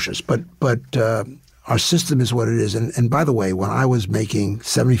atrocious. But our system is what it is. And by the way, when I was making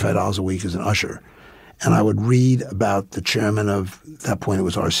 $75 a week as an usher, and I would read about the chairman of, at that point it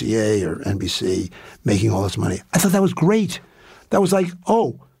was RCA or NBC, making all this money, I thought that was great. That was like,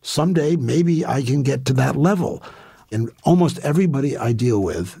 oh, someday maybe I can get to that level. And almost everybody I deal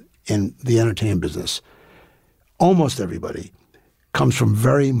with in the entertainment business, almost everybody comes from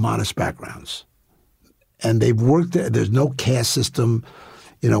very modest backgrounds. And they've worked there. There's no caste system.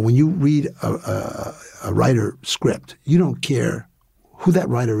 When you read a writer script, you don't care who that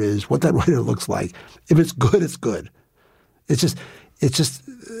writer is, what that writer looks like. If it's good, it's good.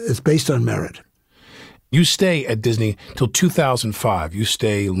 It's based on merit. You stay at Disney till 2005. You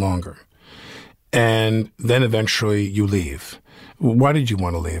stay longer. And then eventually you leave. Why did you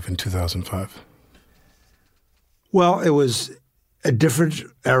want to leave in 2005? Well, it was a different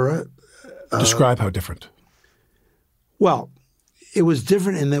era. Describe how different. Well, it was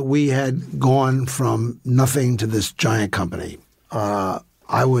different in that we had gone from nothing to this giant company. I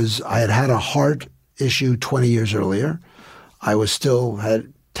had a heart issue 20 years earlier. I was still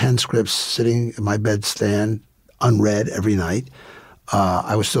had 10 scripts sitting in my bedstand unread every night.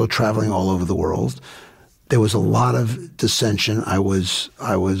 I was still traveling all over the world. There was a lot of dissension. I was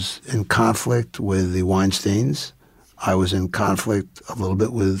in conflict with the Weinsteins. I was in conflict a little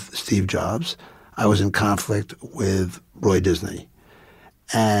bit with Steve Jobs. I was in conflict with Roy Disney.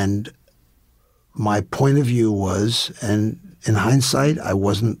 And my point of view was, and in hindsight, I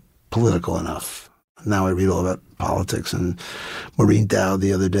wasn't political enough. Now I read all about politics, and Maureen Dowd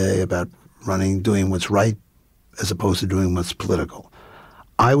the other day about doing what's right as opposed to doing what's political.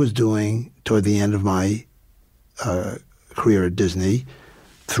 I was doing, toward the end of my career at Disney,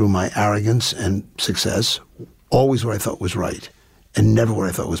 through my arrogance and success, always what I thought was right, and never what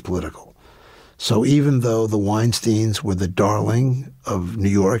I thought was political. So even though the Weinsteins were the darling of New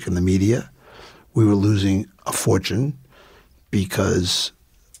York and the media, we were losing a fortune because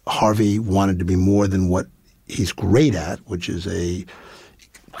Harvey wanted to be more than what he's great at, which is a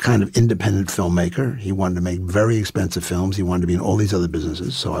kind of independent filmmaker. He wanted to make very expensive films. He wanted to be in all these other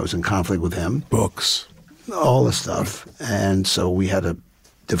businesses. So I was in conflict with him. Books. All the stuff. And so we had a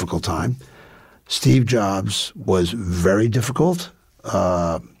difficult time. Steve Jobs was very difficult.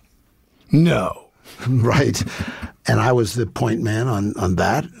 No. Right. And I was the point man on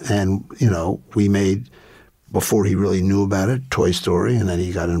that. And, we made, before he really knew about it, Toy Story, and then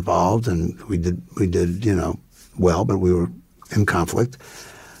he got involved, and we did well, but we were in conflict.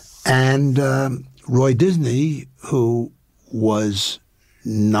 And Roy Disney, who was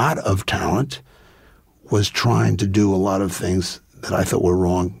not of talent, was trying to do a lot of things that I thought were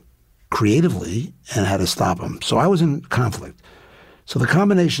wrong creatively and had to stop him. So I was in conflict. So the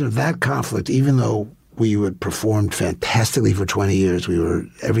combination of that conflict, even though we had performed fantastically for 20 years,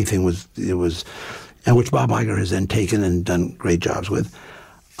 everything was, and which Bob Iger has then taken and done great jobs with,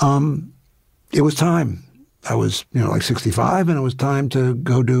 it was time. I was, like 65, and it was time to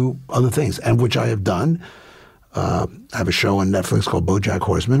go do other things, and which I have done. I have a show on Netflix called BoJack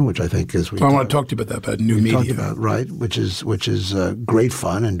Horseman, which I think is. I want to talk to you about that new media. Talked about, right, which is great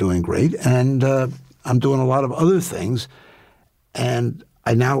fun and doing great, and I'm doing a lot of other things, and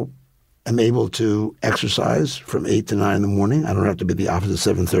I now am able to exercise from 8 to 9 in the morning. I don't have to be at the office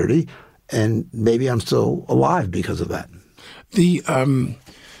at 7:30, and maybe I'm still alive because of that. The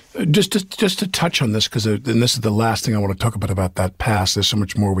just to touch on this, because and this is the last thing I want to talk about that past. There's so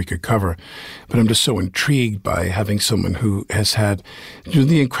much more we could cover, but I'm just so intrigued by having someone who has had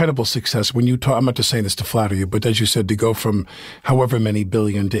the incredible success. When you talk, I'm not just saying this to flatter you, but as you said, to go from however many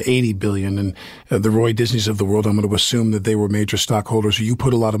billion to 80 billion, and the Roy Disneys of the world, I'm going to assume that they were major stockholders. You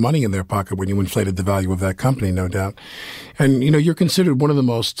put a lot of money in their pocket when you inflated the value of that company, no doubt. And you're considered one of the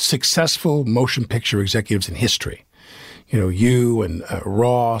most successful motion picture executives in history. You and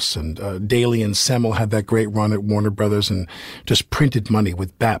Ross and Daly and Semmel had that great run at Warner Brothers and just printed money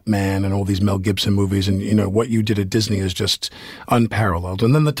with Batman and all these Mel Gibson movies. And, what you did at Disney is just unparalleled.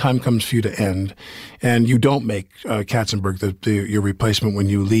 And then the time comes for you to end, and you don't make Katzenberg your replacement when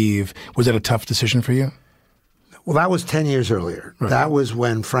you leave. Was that a tough decision for you? Well, that was 10 years earlier. Right. That was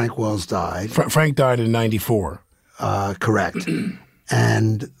when Frank Wells died. Frank died in 94. Correct.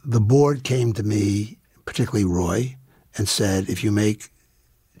 And the board came to me, particularly Roy, and said, if you make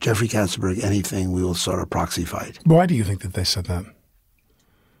Jeffrey Katzenberg anything, we will start a proxy fight. Why do you think that they said that?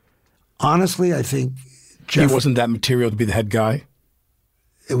 Honestly, I think he wasn't that material to be the head guy?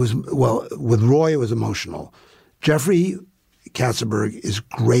 It was, well, with Roy, it was emotional. Jeffrey Katzenberg is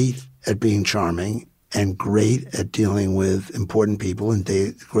great at being charming and great at dealing with important people and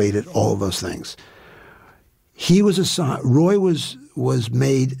great at all of those things. He was Roy was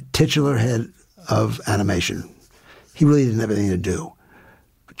made titular head of animation. He really didn't have anything to do.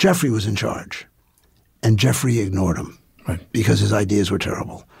 But Jeffrey was in charge, and Jeffrey ignored him because his ideas were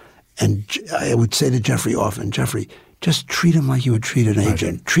terrible. And I would say to Jeffrey often, Jeffrey, just treat him like you would treat an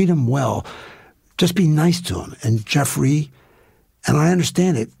agent. Right. Treat him well. Just be nice to him. And Jeffrey, and I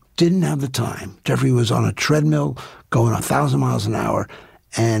understand it, didn't have the time. Jeffrey was on a treadmill going 1,000 miles an hour,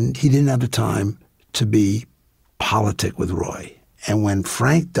 and he didn't have the time to be politic with Roy. And when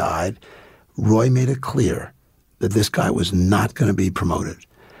Frank died, Roy made it clear that this guy was not going to be promoted.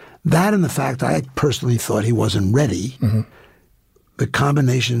 That and the fact I personally thought he wasn't ready, the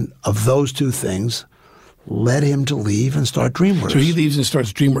combination of those two things led him to leave and start DreamWorks. So he leaves and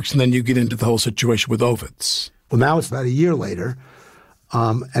starts DreamWorks, and then you get into the whole situation with Ovitz. Well, now it's about a year later,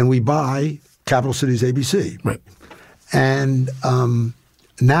 and we buy Capital Cities ABC. Right. And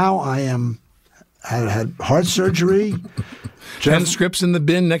now I had heart surgery. 10 scripts in the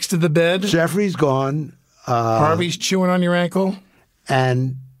bin next to the bed. Jeffrey's gone. Harvey's chewing on your ankle.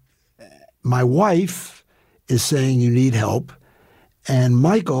 And my wife is saying you need help. And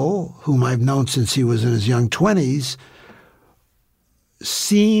Michael, whom I've known since he was in his young 20s,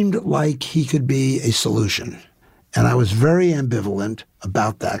 seemed like he could be a solution. And I was very ambivalent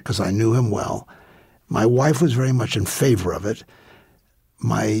about that because I knew him well. My wife was very much in favor of it.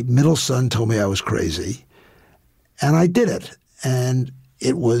 My middle son told me I was crazy. And I did it. And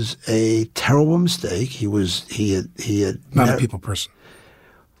it was a terrible mistake. He had not a people person.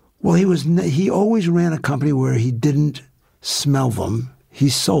 Well, he always ran a company where he didn't smell them. He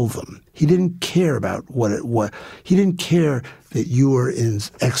sold them. He didn't care about what he didn't care that you were in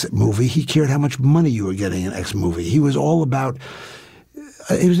X movie. He cared how much money you were getting in X movie. He was all about.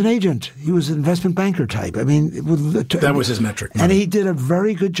 He was an agent. He was an investment banker type. I mean, that was his metric. And he did a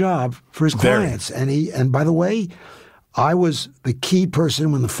very good job for his clients. And by the way, I was the key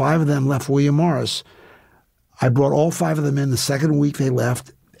person when the 5 of them left William Morris. I brought all 5 of them in the second week they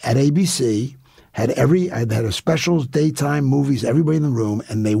left at ABC. I had a specials, daytime, movies, everybody in the room,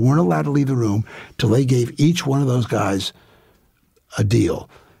 and they weren't allowed to leave the room till they gave each one of those guys a deal.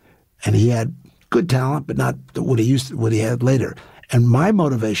 And he had good talent, but not what he had later. And my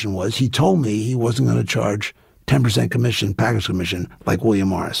motivation was he told me he wasn't going to charge 10% commission, package commission, like William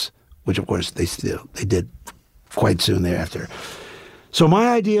Morris, which of course they did quite soon thereafter. So my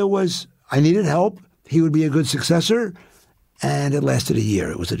idea was I needed help. He would be a good successor, and it lasted a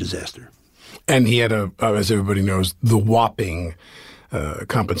year. It was a disaster. And he had as everybody knows, the whopping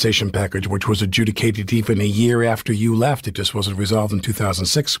compensation package, which was adjudicated even a year after you left. It just wasn't resolved in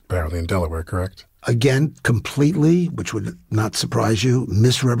 2006, apparently, in Delaware, correct? Again, completely, which would not surprise you,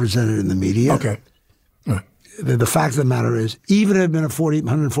 misrepresented in the media. Okay. The fact of the matter is, even if it had been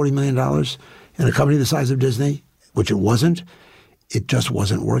 $140 million in a company the size of Disney, which it wasn't, it just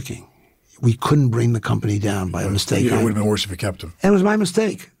wasn't working. We couldn't bring the company down by a mistake. It would have been worse if you kept him. And it was my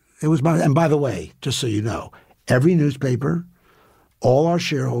mistake. And by the way, just so you know, every newspaper, all our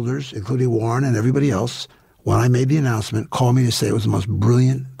shareholders, including Warren and everybody else, when I made the announcement, called me to say it was the most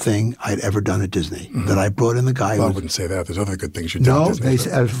brilliant thing I'd ever done at Disney. That I brought in the guy. Well, I wouldn't say that. There's other good things you've done. No, at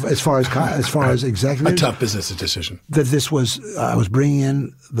Disney, as far as executives, a tough business decision. That this was, I was bringing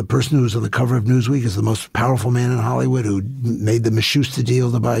in the person who was on the cover of Newsweek as the most powerful man in Hollywood, who made the Mischuster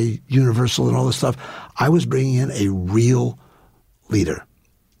deal to buy Universal and all this stuff. I was bringing in a real leader,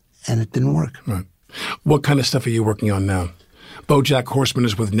 and it didn't work. Right. What kind of stuff are you working on now? BoJack Horseman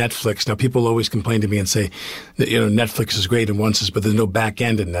is with Netflix. Now, people always complain to me and say that, Netflix is great and one says, but there's no back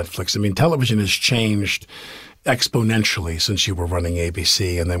end in Netflix. I mean, television has changed exponentially since you were running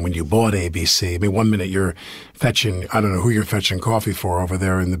ABC, and then when you bought ABC, I mean, 1 minute you're fetching, I don't know who you're fetching coffee for over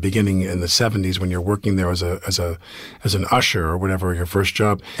there in the beginning in the 70s when you're working there as an usher or whatever, your first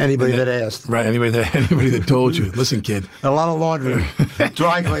job. Anybody that asked. Right, anybody that told you, listen, kid. A lot of laundry,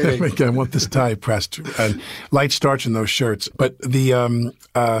 dry cleaning. I want this tie pressed and light starch in those shirts. But then,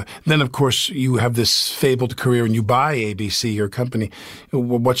 of course, you have this fabled career and you buy ABC, your company.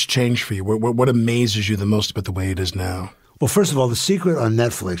 What's changed for you? What amazes you the most about the way it is now? Well, first of all, the secret on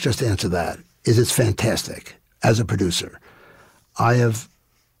Netflix, just to answer that, is it's fantastic as a producer.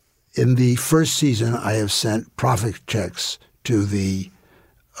 In the first season, I have sent profit checks to the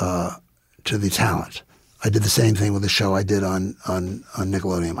talent. I did the same thing with the show I did on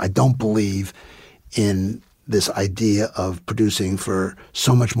Nickelodeon. I don't believe in this idea of producing for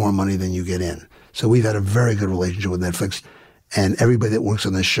so much more money than you get in. So we've had a very good relationship with Netflix, and everybody that works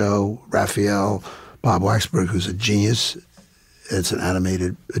on this show, Raphael, Bob Waxberg, who's a genius, it's an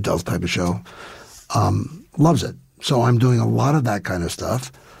animated adult type of show, loves it. So I'm doing a lot of that kind of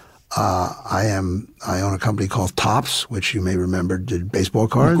stuff. I own a company called Topps, which you may remember did baseball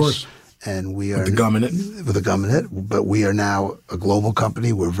cards. Of course. And we are with the gum in it. With the gum in it. But we are now a global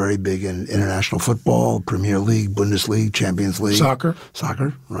company. We're very big in international football, Premier League, Bundesliga, Champions League. Soccer,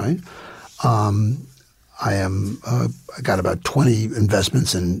 right. I got about 20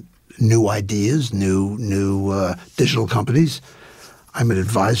 investments in new ideas, new digital companies. I'm an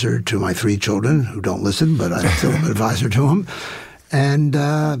advisor to my 3 children who don't listen, but I'm still an advisor to them. And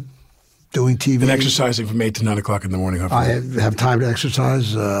doing TV. And exercising from 8 to 9 o'clock in the morning. Hopefully. I have time to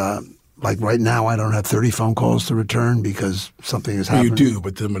exercise. Like right now, I don't have 30 phone calls to return because something has happened. You do,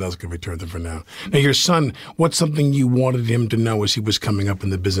 but someone else can return them for now. Now, your son, what's something you wanted him to know as he was coming up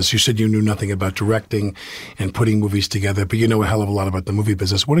in the business? You said you knew nothing about directing and putting movies together, but you know a hell of a lot about the movie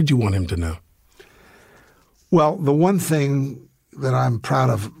business. What did you want him to know? Well, the one thing that I'm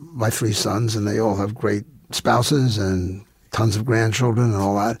proud of my 3 sons, and they all have great spouses and tons of grandchildren and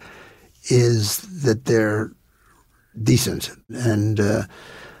all that, is that they're decent. And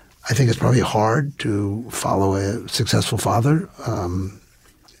I think it's probably hard to follow a successful father.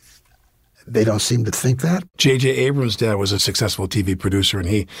 They don't seem to think that. J.J. Abrams' dad was a successful TV producer, and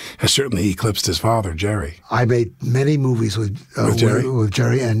he has certainly eclipsed his father, Jerry. I made many movies with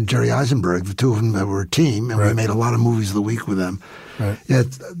Jerry and Jerry Eisenberg. The 2 of them were a team, and we made a lot of movies of the week with them. Right. Yeah,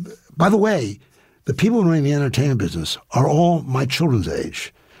 by the way, the people running the entertainment business are all my children's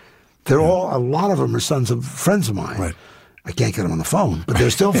age. They're all, a lot of them are sons of friends of mine. Right. I can't get them on the phone, but they're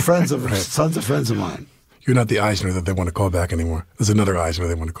still friends of sons of friends of mine. You're not the Eisner that they want to call back anymore. There's another Eisner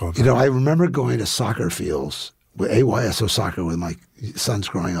they want to call back. I remember going to soccer fields, with AYSO soccer with my sons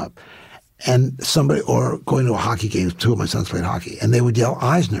growing up, and or going to a hockey game. 2 of my sons played hockey, and they would yell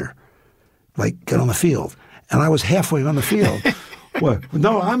Eisner, like, get on the field. And I was halfway on the field. What?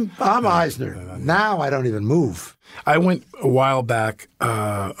 No, I'm Eisner. Now I don't even move. I went a while back.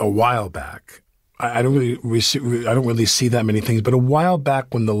 I don't really see that many things, but a while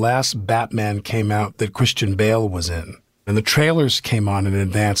back when the last Batman came out that Christian Bale was in, and the trailers came on in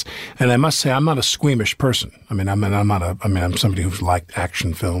advance, and I must say I'm not a squeamish person. I'm somebody who's liked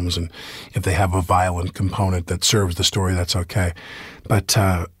action films, and if they have a violent component that serves the story, that's okay. But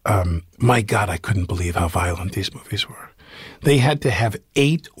my God, I couldn't believe how violent these movies were. They had to have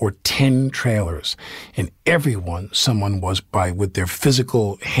 8 or 10 trailers, and someone was with their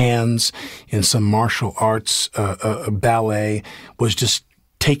physical hands in some martial arts ballet, was just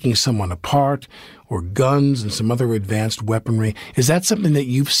taking someone apart or guns and some other advanced weaponry. Is that something that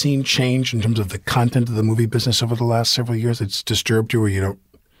you've seen change in terms of the content of the movie business over the last several years? It's disturbed you, or you don't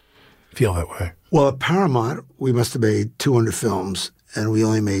feel that way? Well, at Paramount, we must have made 200 films, and we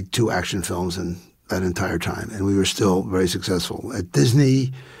only made 2 action films in that entire time, and we were still very successful. At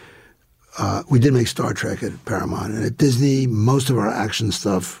Disney, we did make Star Trek at Paramount, and at Disney, most of our action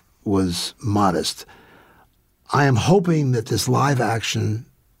stuff was modest. I am hoping that this live-action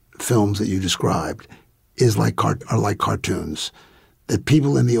films that you described are like cartoons, that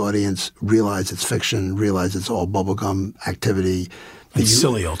people in the audience realize it's fiction, realize it's all bubblegum activity. It's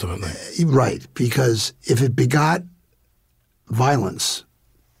silly, ultimately. Right, because if it begot violence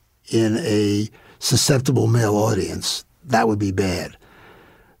in a susceptible male audience, that would be bad.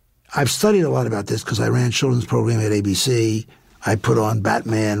 I've studied a lot about this because I ran children's programming at ABC. I put on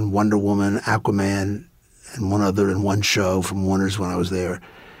Batman, Wonder Woman, Aquaman, and one other in one show from Warner's when I was there.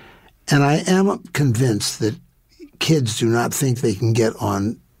 And I am convinced that kids do not think they can get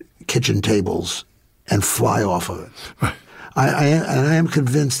on kitchen tables and fly off of it. Right. I am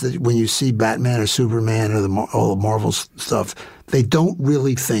convinced that when you see Batman or Superman or all the Marvel stuff, they don't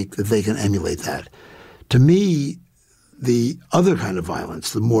really think that they can emulate that. To me, the other kind of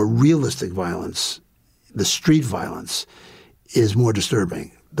violence, the more realistic violence, the street violence, is more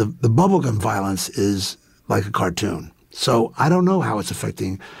disturbing. The bubblegum violence is like a cartoon. So I don't know how it's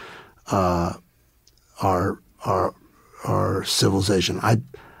affecting our civilization.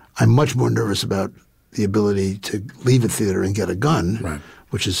 I'm much more nervous about the ability to leave a theater and get a gun, right,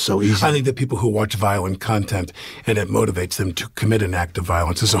 which is so easy. I think that people who watch violent content and it motivates them to commit an act of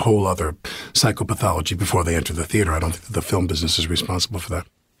violence is a whole other psychopathology before they enter the theater. I don't think that the film business is responsible for that.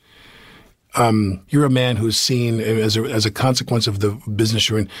 You're a man who's seen, as a consequence of the business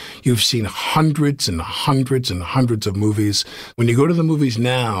you're in, you've seen hundreds and hundreds and hundreds of movies. When you go to the movies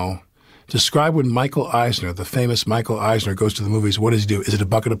now, describe when Michael Eisner, the famous Michael Eisner, goes to the movies. What does he do? Is it a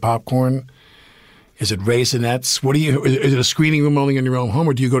bucket of popcorn? Is it Raisinets? Is it a screening room only in your own home,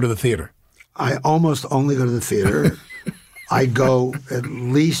 or do you go to the theater? I almost only go to the theater. I go at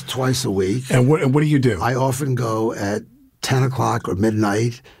least twice a week. And what do you do? I often go at 10 o'clock or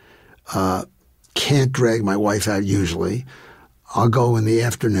midnight. Can't drag my wife out usually. I'll go in the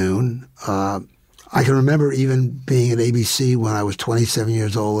afternoon. I can remember even being at ABC when I was 27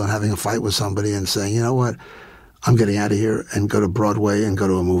 years old and having a fight with somebody and saying, you know what, I'm getting out of here and go to Broadway and go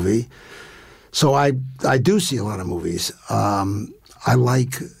to a movie. So I do see a lot of movies. I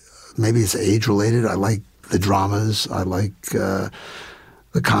like, maybe it's age-related, I like the dramas. I like the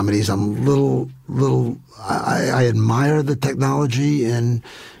comedies. I admire the technology and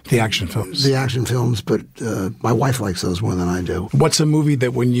the action films. But my wife likes those more than I do. What's a movie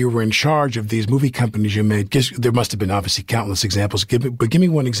that when you were in charge of these movie companies you made, there must have been obviously countless examples, but give me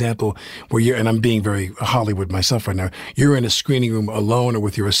one example where you're, and I'm being very Hollywood myself right now, you're in a screening room alone or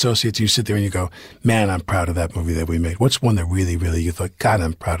with your associates, you sit there and you go, man, I'm proud of that movie that we made. What's one that really, really you thought, God,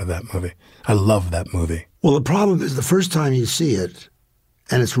 I'm proud of that movie. I love that movie. Well, the problem is the first time you see it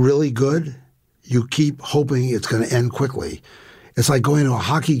and it's really good, you keep hoping it's going to end quickly. It's like going to a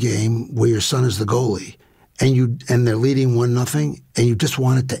hockey game where your son is the goalie and they're leading 1-0 and you just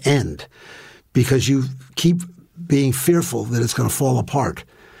want it to end because you keep being fearful that it's going to fall apart.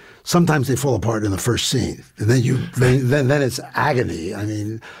 Sometimes they fall apart in the first scene, and then it's agony. I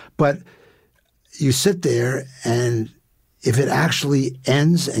mean, but you sit there, and if it actually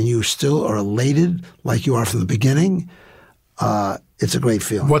ends and you still are elated like you are from the beginning, it's a great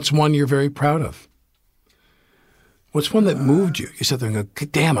feeling. What's one you're very proud of? What's one that moved you? You sit there and go,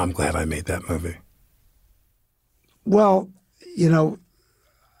 damn, I'm glad I made that movie. Well,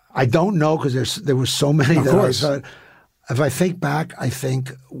 I don't know because there were so many. Of course. If I think back, I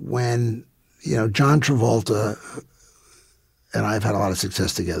think when, John Travolta and I have had a lot of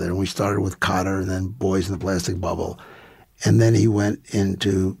success together, and we started with Cotter and then Boys in the Plastic Bubble, and then he went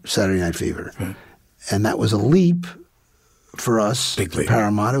into Saturday Night Fever. Right. And that was a leap for us. Big leap.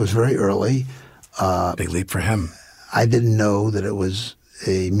 Paramount. It was very early. Big leap for him. I didn't know that it was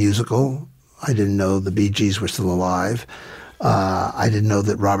a musical. I didn't know the Bee Gees were still alive. I didn't know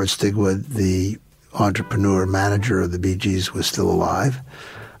that Robert Stigwood, the entrepreneur manager of the Bee Gees, was still alive.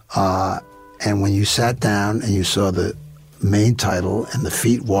 And when you sat down and you saw the main title and the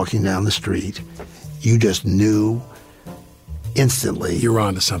feet walking down the street, you just knew instantly. You were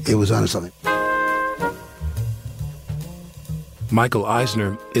onto something. It was onto something. Michael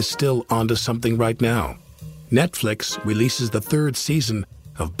Eisner is still onto something right now. Netflix releases the 3rd season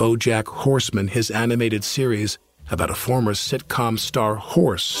of BoJack Horseman, his animated series about a former sitcom star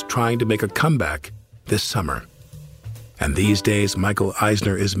horse trying to make a comeback this summer. And these days, Michael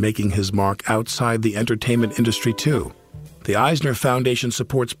Eisner is making his mark outside the entertainment industry, too. The Eisner Foundation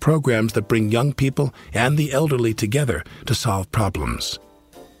supports programs that bring young people and the elderly together to solve problems.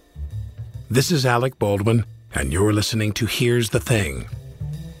 This is Alec Baldwin, and you're listening to Here's the Thing.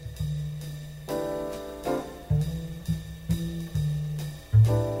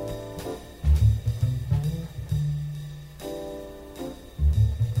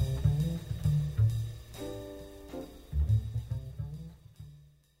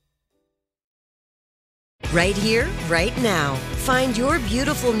 Right here, right now. Find your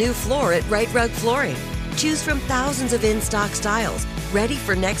beautiful new floor at Right Rug Flooring. Choose from thousands of in-stock styles, ready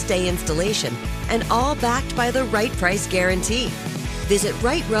for next day installation, and all backed by the right price guarantee. Visit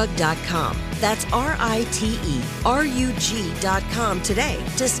rightrug.com. That's RITERUG.com today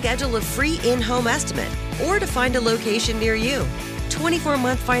to schedule a free in-home estimate or to find a location near you.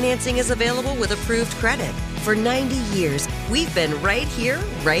 24-month financing is available with approved credit. For 90 years, we've been right here,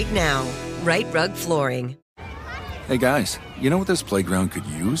 right now. Right Rug Flooring. Hey guys, you know what this playground could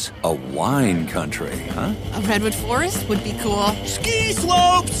use? A wine country, huh? A redwood forest would be cool. Ski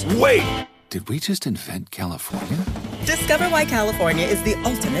slopes! Wait! Did we just invent California? Discover why California is the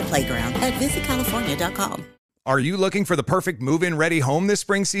ultimate playground at visitcalifornia.com. Are you looking for the perfect move-in ready home this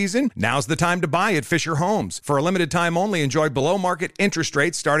spring season? Now's the time to buy at Fisher Homes. For a limited time only, enjoy below-market interest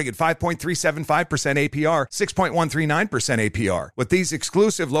rates starting at 5.375% APR, 6.139% APR. With these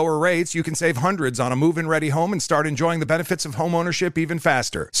exclusive lower rates, you can save hundreds on a move-in ready home and start enjoying the benefits of home ownership even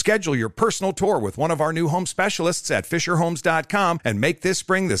faster. Schedule your personal tour with one of our new home specialists at FisherHomes.com and make this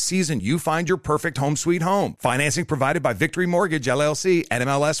spring the season you find your perfect home sweet home. Financing provided by Victory Mortgage, LLC,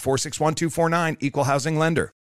 NMLS 461249, Equal Housing Lender.